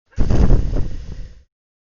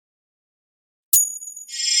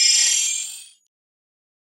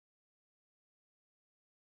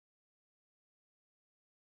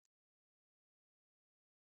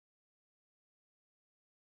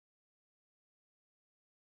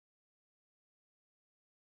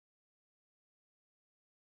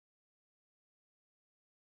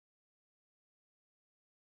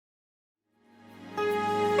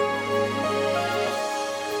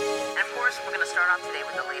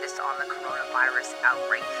latest on the coronavirus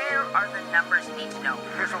outbreak. Here are the numbers you need to know.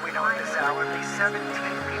 Here's what we know at this hour. At least 17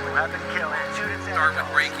 people have been killed. Start with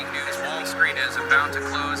breaking news. Wall Street is about to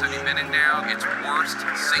close any minute now. Its worst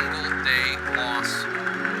single-day loss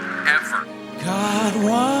ever. God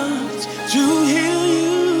wants to heal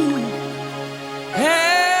you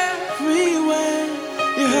everywhere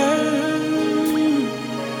you hurt,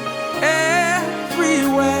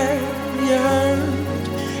 everywhere you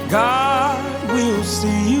hurt. God will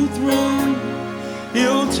see you through.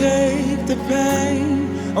 He'll take the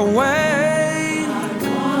pain away. God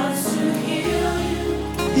wants to heal you.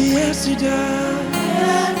 Yes, He does.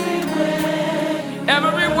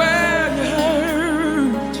 Everywhere you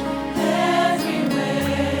hurt,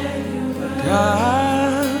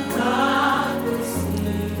 God will see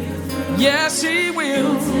you through. Yes, He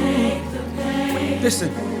will. Take the pain Listen,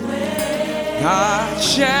 away. God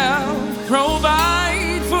shall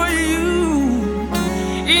provide for you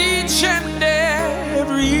each and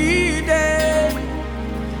every day.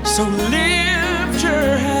 So lift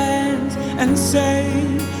your hands and say,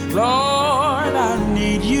 Lord, I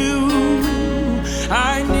need you.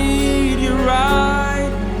 I need you right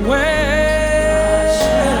where.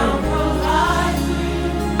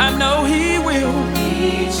 I know He will.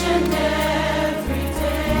 Each and every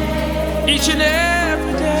day. Each and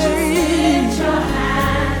every day. Lift your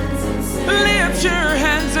hands and say, Lift your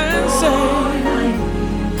hands and say, Lord,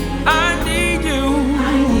 I need you. I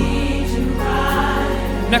need you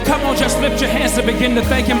right. Now come on, just lift your hands and begin to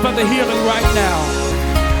thank Him for the healing right now.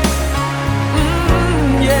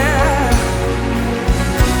 Yeah.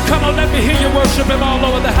 Come on, let me hear you worship Him all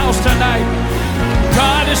over the house tonight.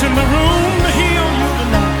 God is in the room to heal you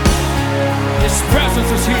tonight. His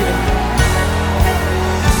presence is here.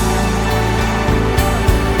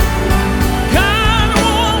 God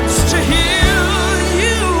wants to heal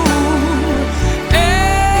you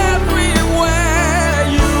everywhere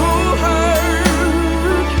you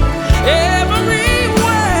hurt. Everywhere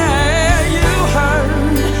you hurt.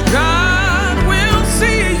 God will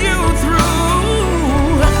see you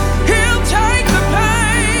through. He'll take the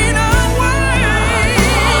pain away.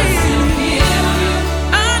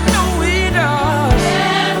 I know He does.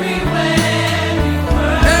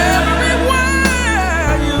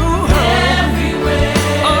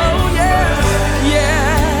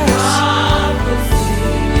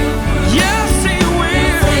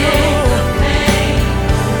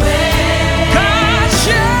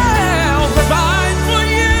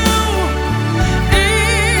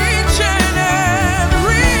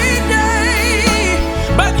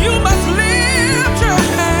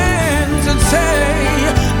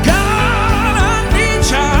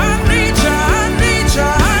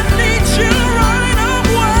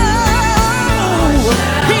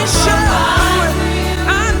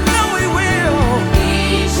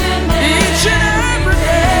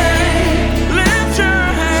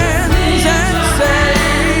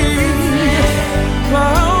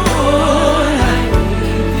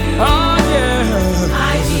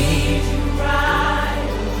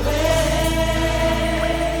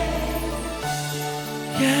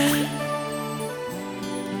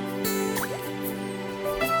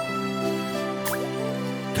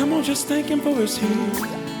 Come on, just thank Him for His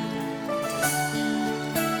healing.